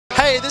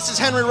Hey, this is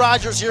Henry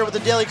Rogers here with the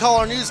Daily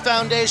Caller News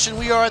Foundation.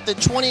 We are at the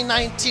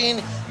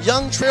 2019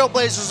 Young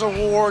Trailblazers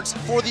Awards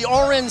for the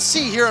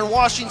RNC here in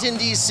Washington,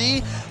 D.C.,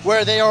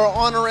 where they are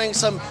honoring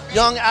some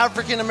young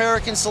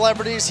African-American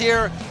celebrities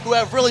here who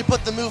have really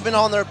put the movement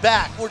on their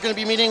back. We're going to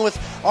be meeting with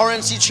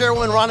RNC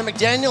Chairwoman Ronna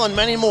McDaniel and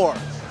many more.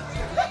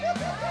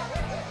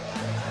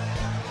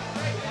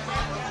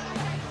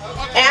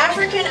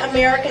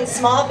 African-American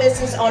small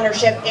business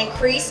ownership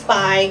increased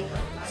by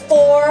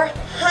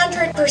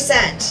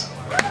 400%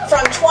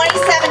 from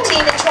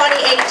 2017 to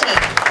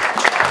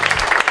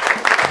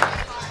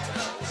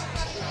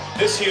 2018.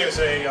 This year is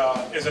an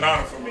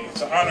honor for me.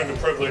 It's an honor and a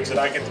privilege that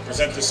I get to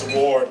present this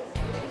award.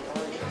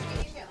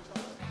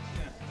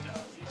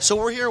 So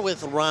we're here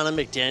with Ronna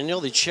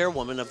McDaniel, the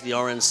chairwoman of the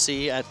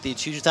RNC at the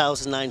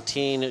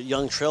 2019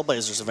 Young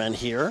Trailblazers event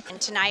here.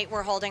 And tonight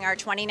we're holding our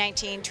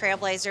 2019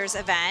 Trailblazers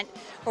event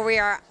where we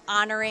are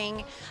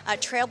honoring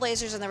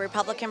trailblazers in the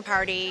Republican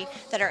Party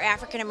that are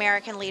African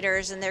American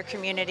leaders in their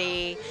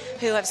community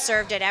who have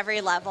served at every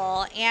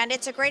level. And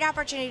it's a great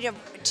opportunity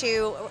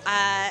to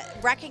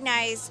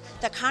recognize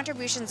the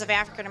contributions of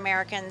African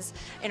Americans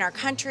in our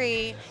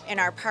country, in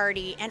our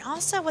party, and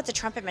also what the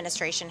Trump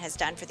administration has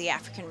done for the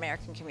African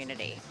American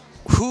community.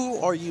 Who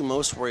are you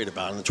most worried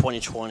about in the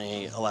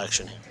 2020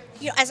 election?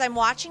 You know, as I'm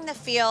watching the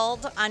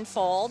field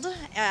unfold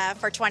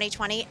for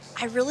 2020,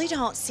 I really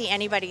don't see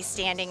anybody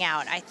standing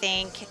out. I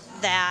think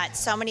that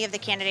so many of the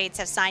candidates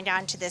have signed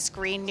on to this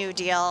Green New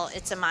Deal.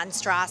 It's a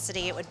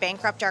monstrosity. It would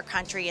bankrupt our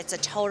country. It's a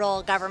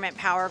total government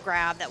power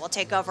grab that will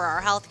take over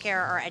our health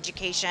care, our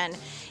education,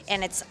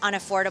 and it's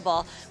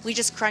unaffordable. We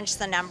just crunched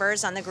the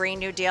numbers on the Green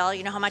New Deal.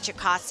 You know how much it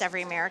costs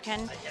every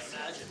American? I can't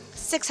imagine.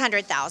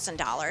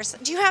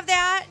 $600,000. Do you have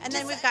that? And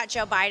then we've got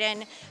Joe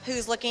Biden,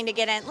 who's looking to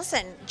get in.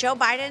 Listen, Joe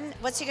Biden,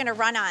 what's he going to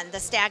run on? The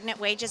stagnant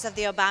wages of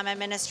the Obama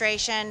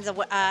administration,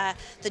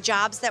 the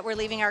jobs that were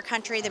leaving our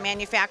country, the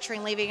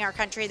manufacturing leaving our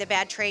country, the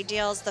bad trade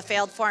deals, the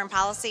failed foreign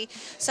policy.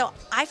 So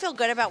I feel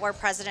good about where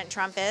President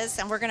Trump is,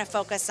 and we're going to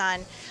focus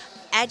on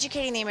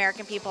educating the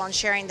American people and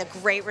sharing the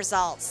great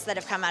results that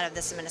have come out of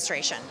this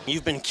administration.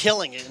 You've been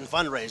killing it in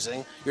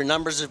fundraising. Your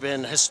numbers have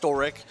been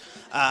historic.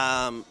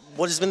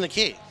 What has been the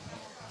key?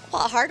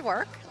 Well, hard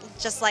work.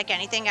 Just like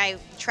anything, I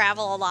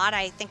travel a lot.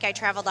 I think I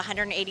traveled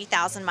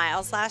 180,000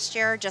 miles last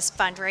year, just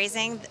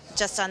fundraising,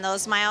 just on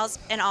those miles,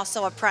 and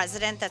also a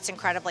president that's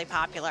incredibly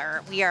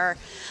popular. We are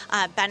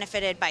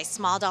benefited by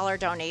small dollar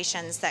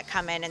donations that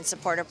come in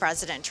support of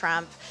President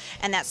Trump,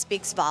 and that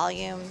speaks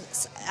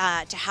volumes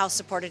to how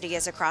supported he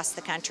is across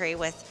the country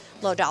with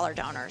low dollar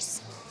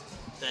donors.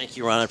 Thank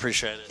you, Ron. I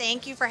appreciate it.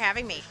 Thank you for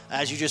having me.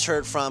 As you just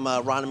heard from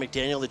Ronna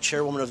McDaniel, the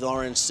chairwoman of the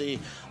RNC,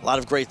 a lot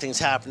of great things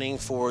happening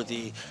for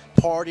the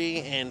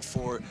party and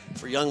for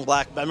young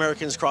Black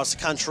Americans across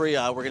the country.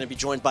 We're going to be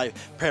joined by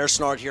Paris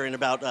Snard here in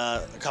about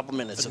a couple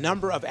minutes. The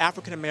number of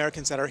African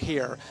Americans that are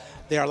here,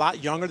 they're a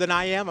lot younger than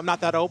I am. I'm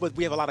not that old, but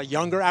we have a lot of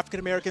younger African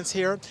Americans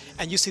here.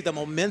 And you see the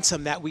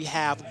momentum that we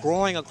have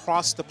growing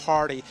across the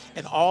party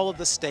in all of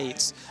the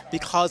states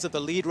because of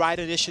the Lead Right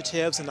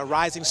initiatives and the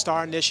Rising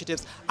Star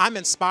initiatives. I'm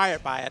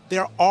inspired by it.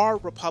 There are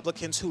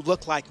Republicans who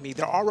look like me.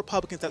 There are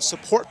Republicans that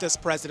support this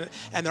president,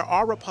 and there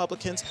are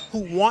Republicans who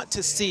want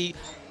to see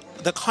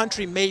the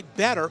country made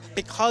better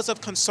because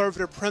of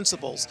conservative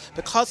principles,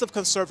 because of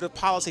conservative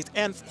policies,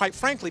 and quite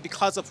frankly,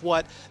 because of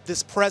what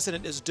this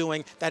president is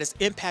doing that is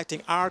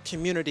impacting our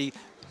community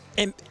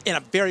in a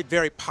very,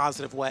 very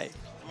positive way.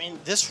 I mean,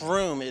 this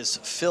room is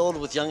filled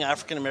with young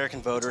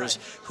African-American voters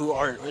who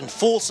are in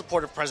full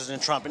support of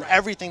President Trump and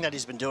everything that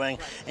he's been doing,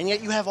 and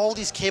yet you have all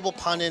these cable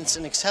pundits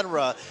and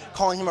etc.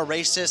 calling him a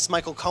racist.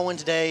 Michael Cohen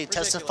today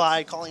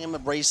testified calling him a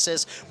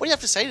racist. What do you have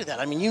to say to that?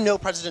 I mean, you know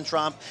President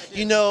Trump,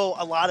 you know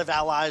a lot of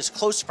allies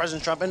close to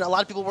President Trump, and a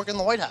lot of people work in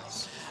the White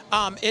House.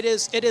 It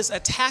is a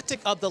tactic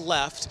of the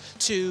left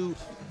to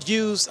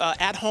use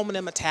ad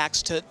hominem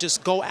attacks to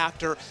just go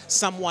after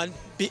someone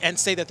and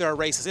say that they're a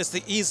racist. It's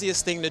the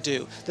easiest thing to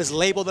do. Just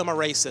label them a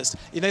racist.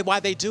 You know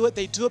why they do it?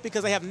 They do it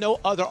because they have no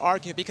other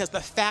argument, because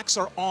the facts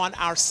are on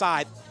our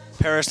side.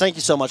 Paris, thank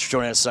you so much for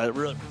joining us. I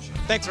really appreciate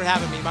it. Thanks for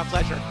having me. My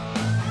pleasure.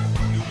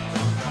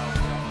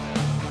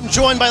 I'm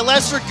joined by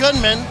Lester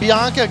Goodman,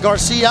 Bianca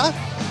Garcia,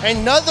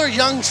 another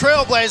young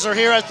trailblazer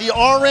here at the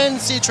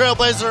RNC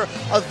Trailblazer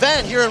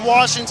event here in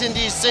Washington,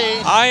 D.C.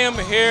 I am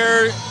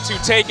here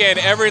to take in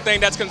everything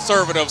that's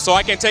conservative so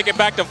I can take it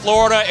back to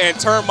Florida and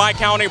turn my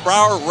county,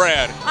 Broward,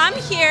 red. I'm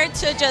here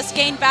to just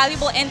gain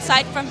valuable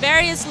insight from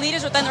various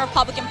leaders within the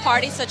Republican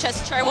Party, such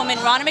as Chairwoman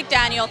Ronna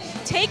McDaniel,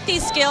 take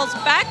these skills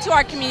back to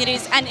our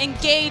communities and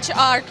engage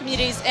our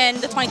communities in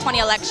the 2020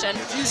 election.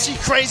 Do you see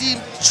crazy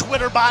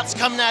Twitter bots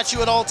coming at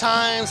you at all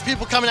times,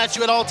 people coming at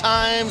you at all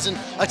times and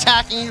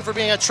attacking you for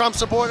being a Trump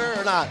supporter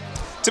or not?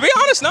 To be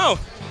honest, no.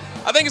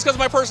 I think it's because of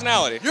my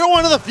personality. You're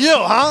one of the few,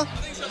 huh? I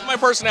think it's because of my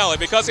personality,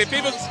 because if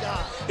people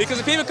Because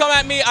if people come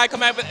at me, I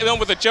come at them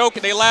with a joke,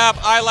 they laugh,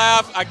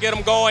 I get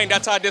them going,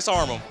 that's how I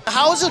disarm them.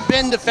 How has it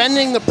been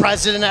defending the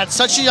president at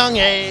such a young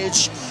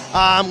age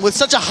with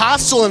such a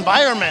hostile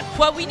environment?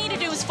 What we need to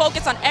do is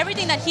focus on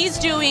everything that he's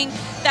doing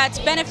that's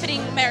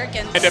benefiting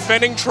Americans. And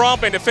defending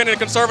Trump and defending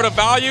conservative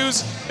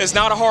values is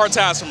not a hard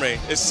task for me.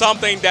 It's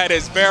something that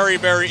is very,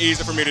 very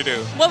easy for me to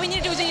do. What we need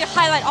to do is we need to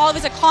highlight all of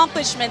his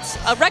accomplishments,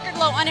 record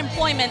low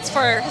unemployment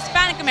for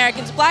Hispanic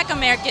Americans, Black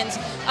Americans,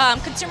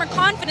 consumer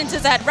confidence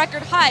is at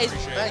record highs.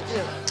 Thank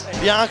you.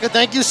 Bianca,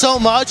 thank you so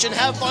much, and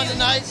have fun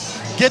tonight.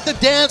 Get the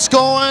dance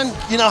going,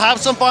 have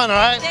some fun, all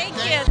right? Thank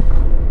you.